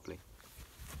training properly.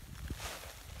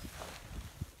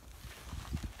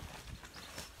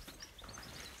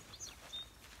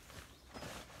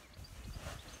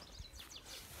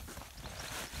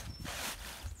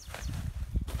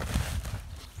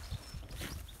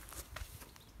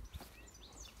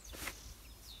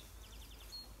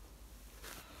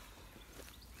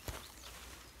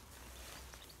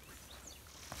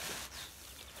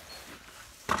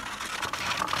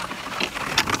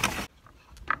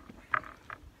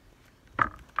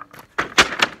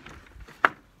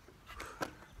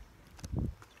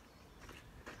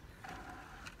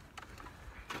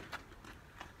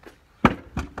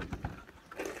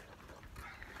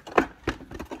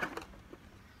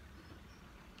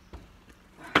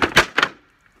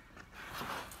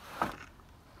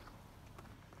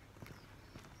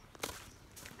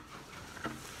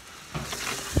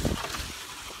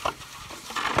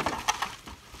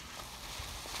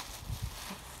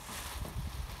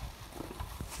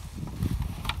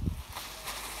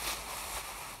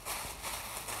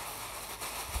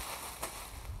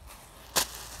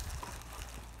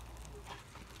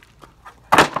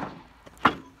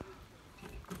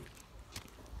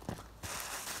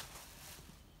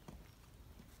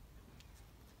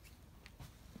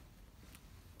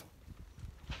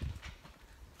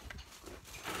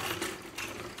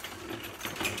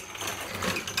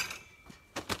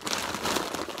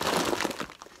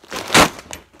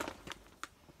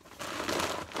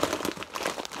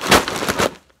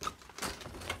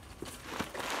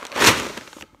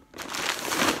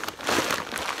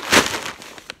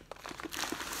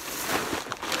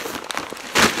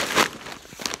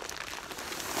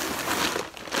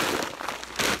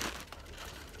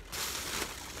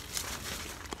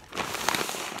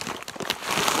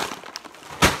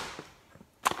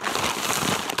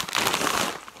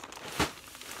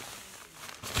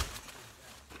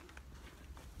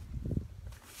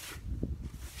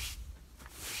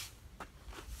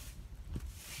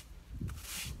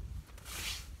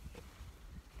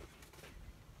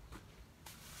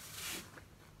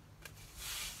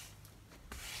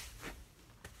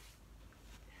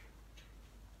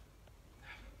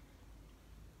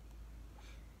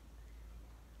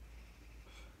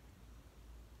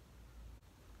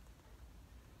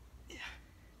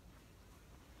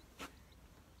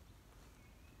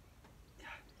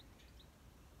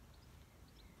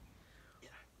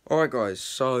 Alright guys,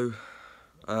 so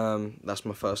that's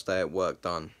my first day at work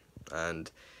done, and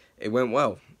it went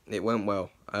well.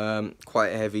 Quite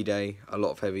a heavy day, a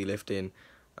lot of heavy lifting.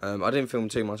 I didn't film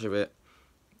too much of it,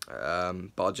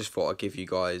 but I just thought I'd give you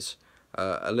guys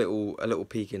a little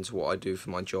peek into what I do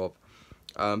for my job.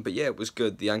 But yeah, it was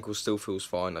good. The ankle still feels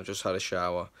fine. I just had a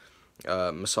shower,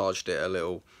 massaged it a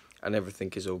little, and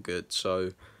everything is all good.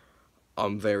 So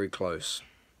I'm very close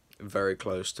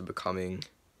to becoming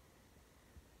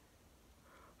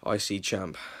IC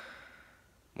champ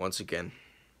once again.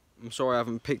 I'm sorry I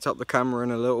haven't picked up the camera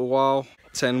in a little while.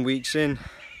 10 weeks in.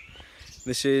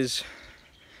 This is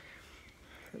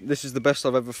the best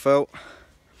I've ever felt.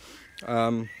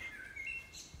 I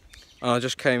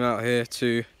just came out here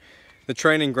to the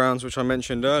training grounds, which I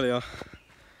mentioned earlier,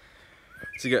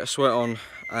 to get a sweat on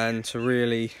and to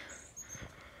really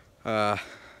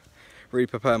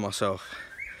prepare myself,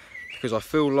 because I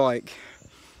feel like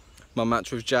my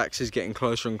match with Jax is getting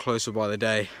closer and closer by the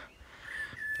day.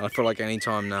 And I feel like any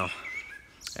time now,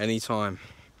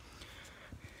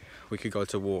 we could go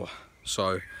to war.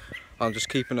 So I'm just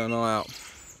keeping an eye out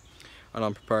and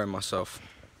I'm preparing myself.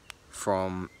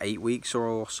 From 8 weeks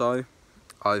or so,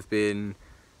 I've been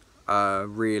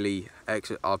really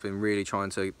trying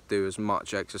to do as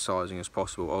much exercising as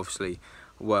possible. Obviously,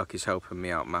 work is helping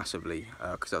me out massively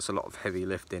because that's a lot of heavy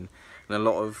lifting and a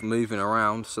lot of moving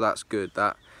around. So that's good.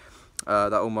 That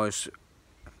almost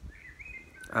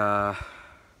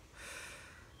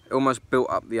built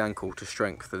up the ankle to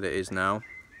strength that it is now,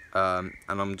 and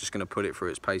I'm just going to put it through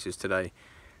its paces today.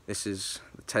 This is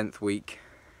the 10th week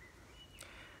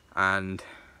and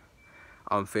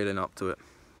I'm feeling up to it.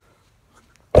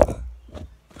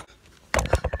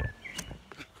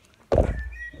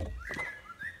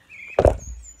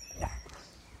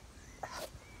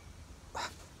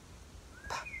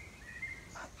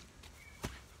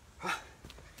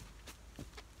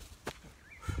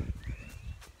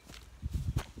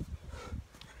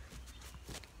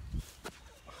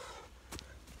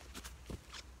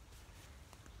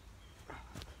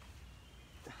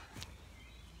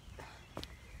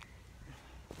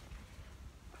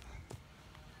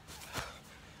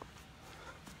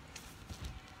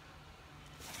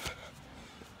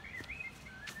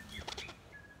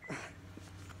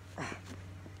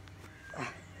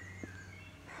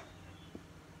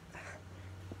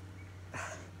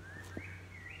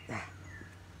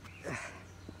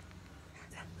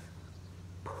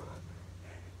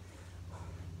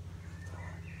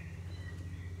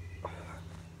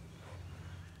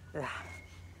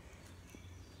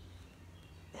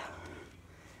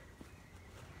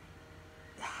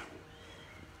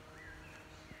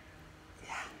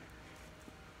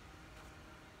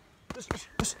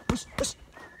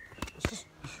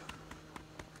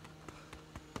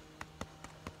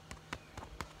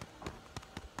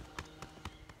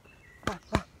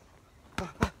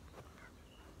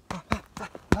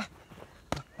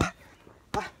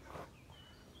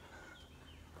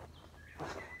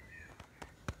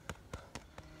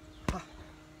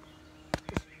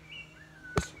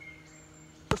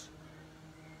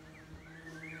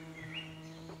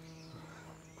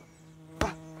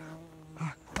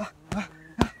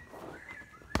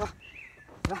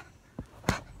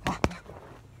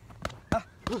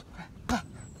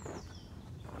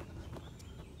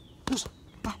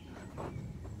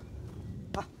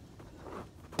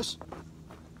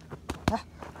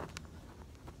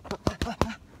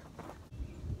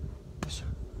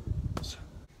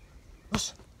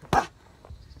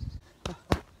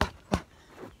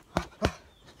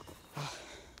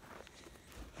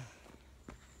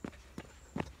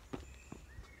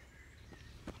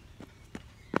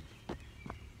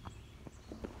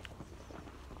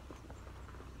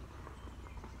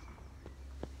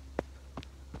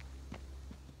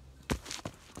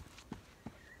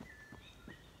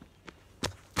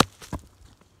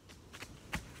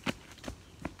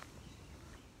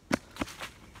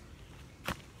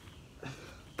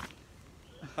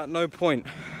 At no point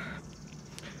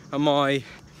am I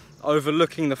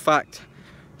overlooking the fact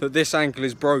that this ankle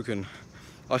is broken.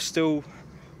 I still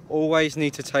always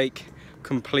need to take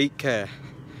complete care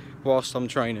whilst I'm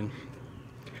training.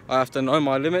 I have to know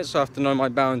my limits, I have to know my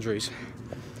boundaries.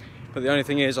 But the only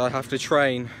thing is I have to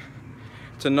train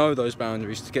to know those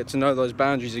boundaries, to get to know those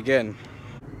boundaries again.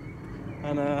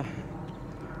 And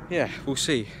yeah, we'll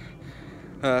see.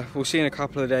 We'll see in a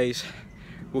couple of days.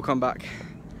 We'll come back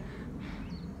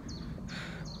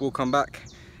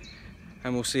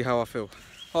and we'll see how I feel.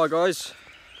 Hi guys,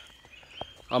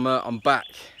 I'm back.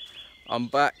 I'm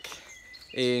back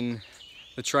in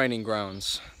the training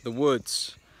grounds, the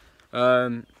woods.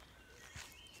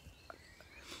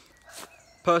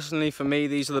 Personally for me,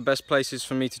 these are the best places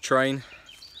for me to train.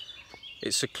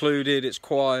 It's secluded, it's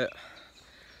quiet,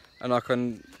 and I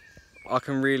can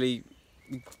really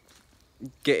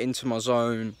get into my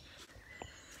zone.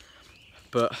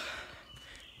 But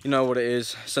you know what it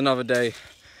is, it's another day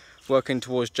working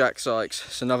towards Jax Sykes.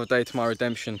 It's another day to my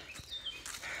redemption.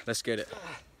 Let's get it.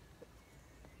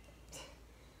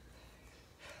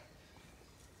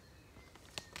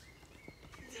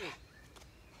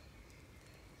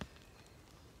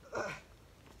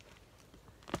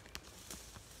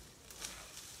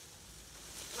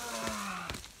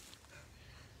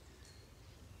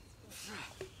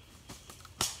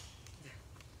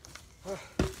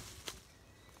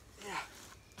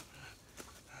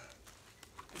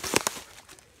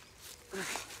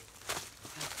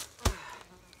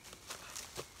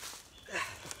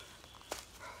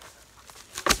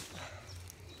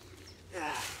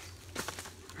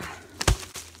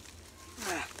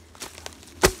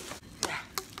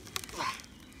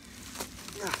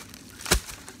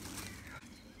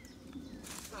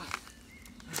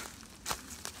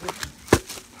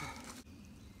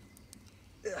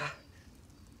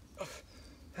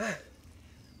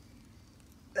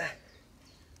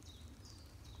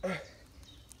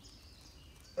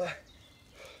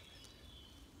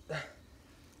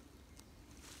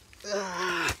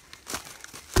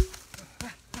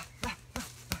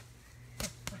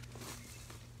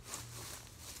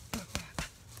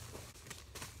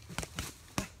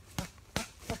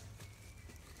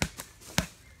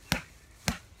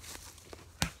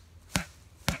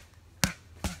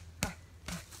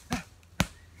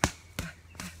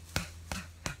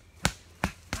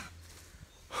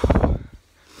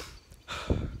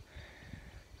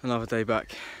 Another day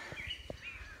back,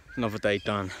 another day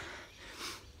done.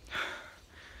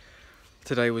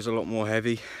 Today was a lot more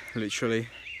heavy, literally.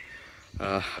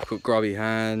 I've got grubby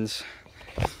hands,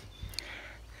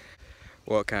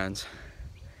 work hands.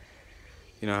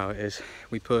 You know how it is.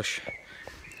 We push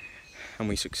and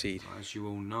we succeed. As you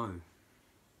all know,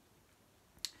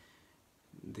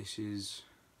 this is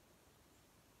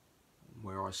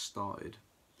where I started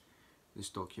this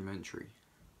documentary.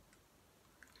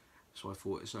 So I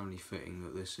thought it's only fitting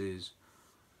that this is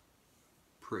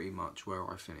pretty much where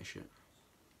I finish it.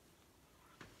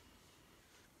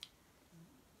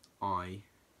 I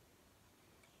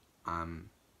am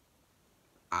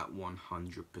at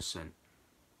 100%.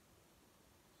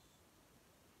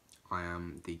 I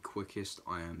am the quickest,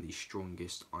 I am the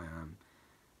strongest, I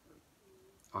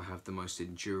have the most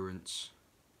endurance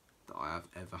that I have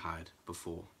ever had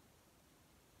before.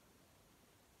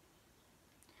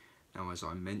 Now, as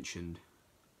I mentioned,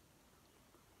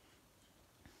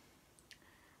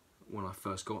 when I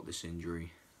first got this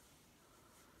injury,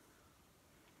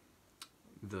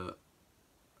 that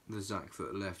the Zac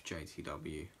that left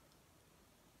JTW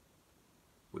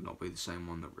would not be the same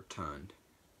one that returned.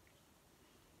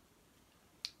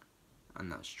 And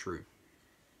that's true.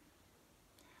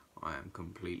 I am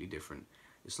completely different.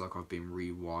 It's like I've been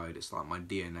rewired. It's like my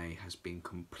DNA has been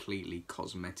completely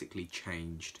cosmetically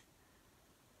changed.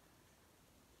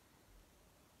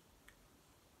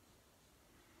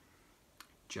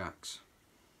 Jax,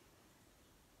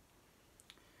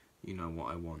 you know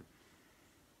what I want,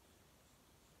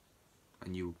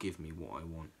 and you will give me what I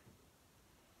want.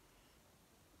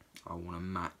 I want a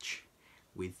match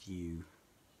with you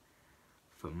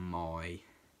for my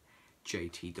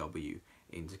JTW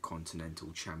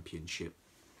Intercontinental Championship.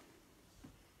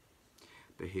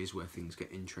 But here's where things get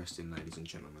interesting, ladies and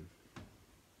gentlemen.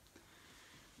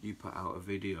 You put out a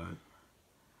video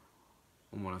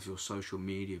on one of your social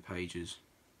media pages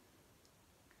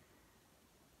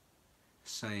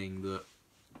saying that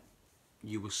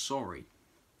you were sorry.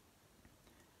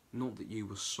 Not that you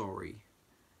were sorry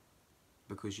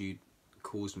because you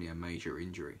caused me a major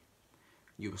injury.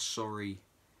 You were sorry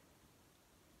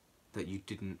that you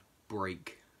didn't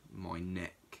break my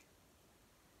neck.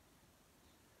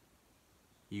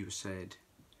 You said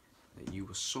that you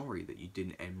were sorry that you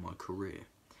didn't end my career.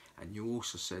 And you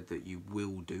also said that you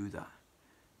will do that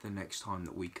the next time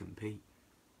that we compete.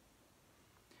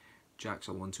 Jax,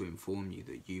 I want to inform you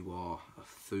that you are a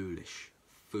foolish,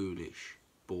 foolish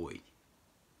boy.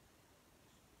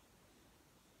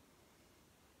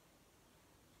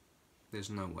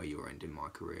 There's no way you're ending my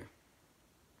career.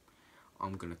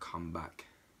 I'm gonna come back,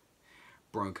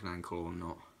 broken ankle or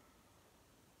not.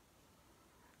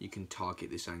 You can target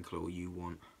this ankle all you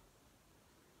want.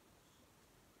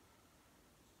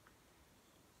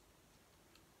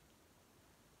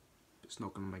 It's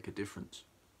not gonna make a difference.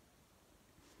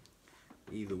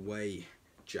 Either way,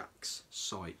 Jax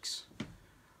Sykes,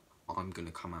 I'm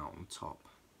gonna come out on top.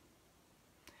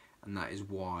 And that is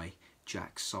why,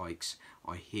 Jax Sykes,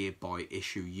 I hereby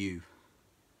issue you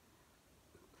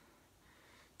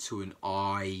to an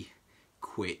I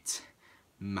Quit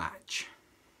match.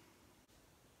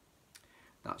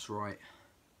 That's right.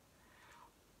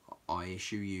 I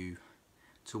issue you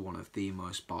to one of the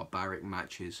most barbaric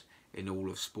matches in all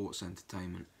of sports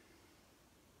entertainment.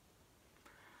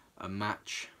 A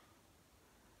match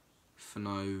for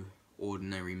no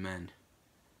ordinary men.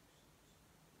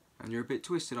 And you're a bit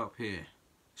twisted up here,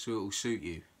 so it will suit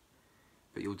you.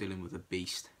 But you're dealing with a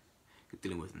beast. You're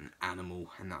dealing with an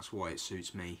animal, and that's why it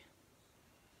suits me.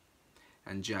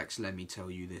 And Jax, let me tell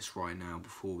you this right now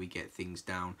before we get things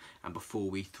down, and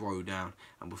before we throw down,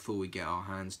 and before we get our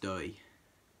hands dirty.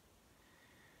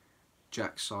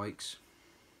 Jax Sykes,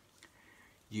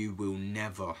 you will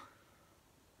never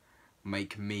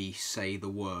make me say the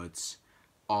words,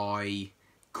 I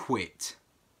quit.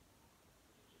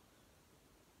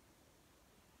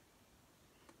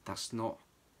 That's not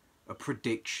a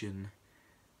prediction.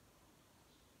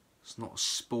 It's not a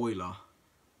spoiler.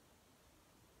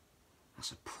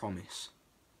 That's a promise.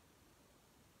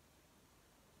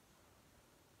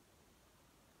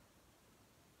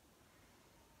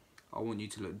 I want you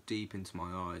to look deep into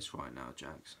my eyes right now,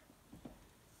 Jax.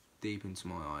 Deep into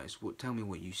my eyes. Tell me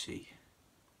what you see.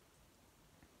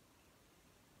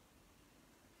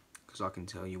 Because I can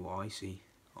tell you what I see.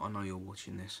 I know you're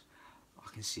watching this.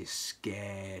 I can see a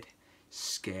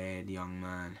scared young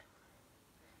man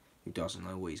who doesn't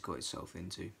know what he's got himself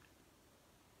into.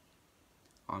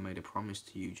 I made a promise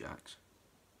to you, Jax.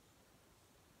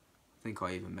 I think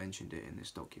I even mentioned it in this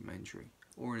documentary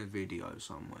or in a video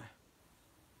somewhere.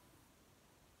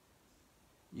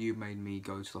 You made me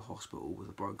go to the hospital with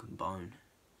a broken bone.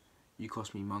 You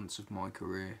cost me months of my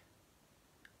career.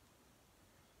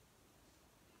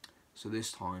 So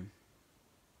this time,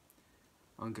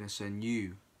 I'm going to send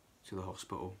you to the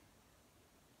hospital.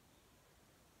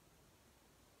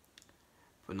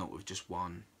 But not with just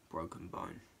one broken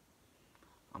bone.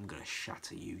 I'm going to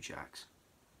shatter you, Jax.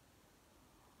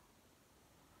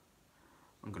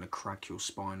 I'm going to crack your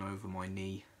spine over my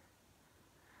knee.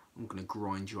 I'm going to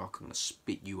grind you up. I'm going to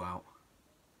spit you out.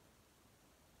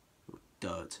 You're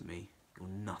dirt to me. You're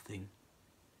nothing.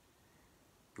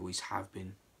 You always have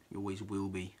been. You always will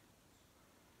be.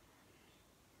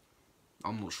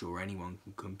 I'm not sure anyone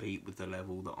can compete with the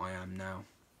level that I am now.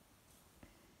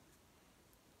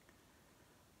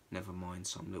 Never mind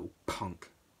some little punk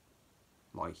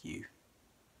like you.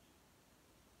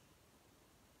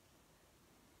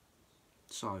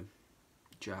 So,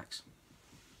 Jax,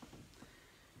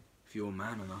 if you're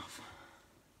man enough,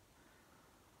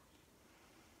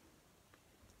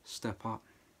 step up.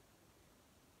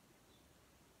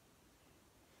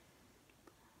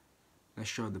 Let's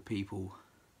show the people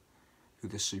who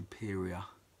the superior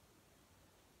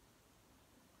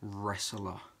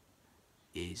wrestler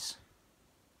is.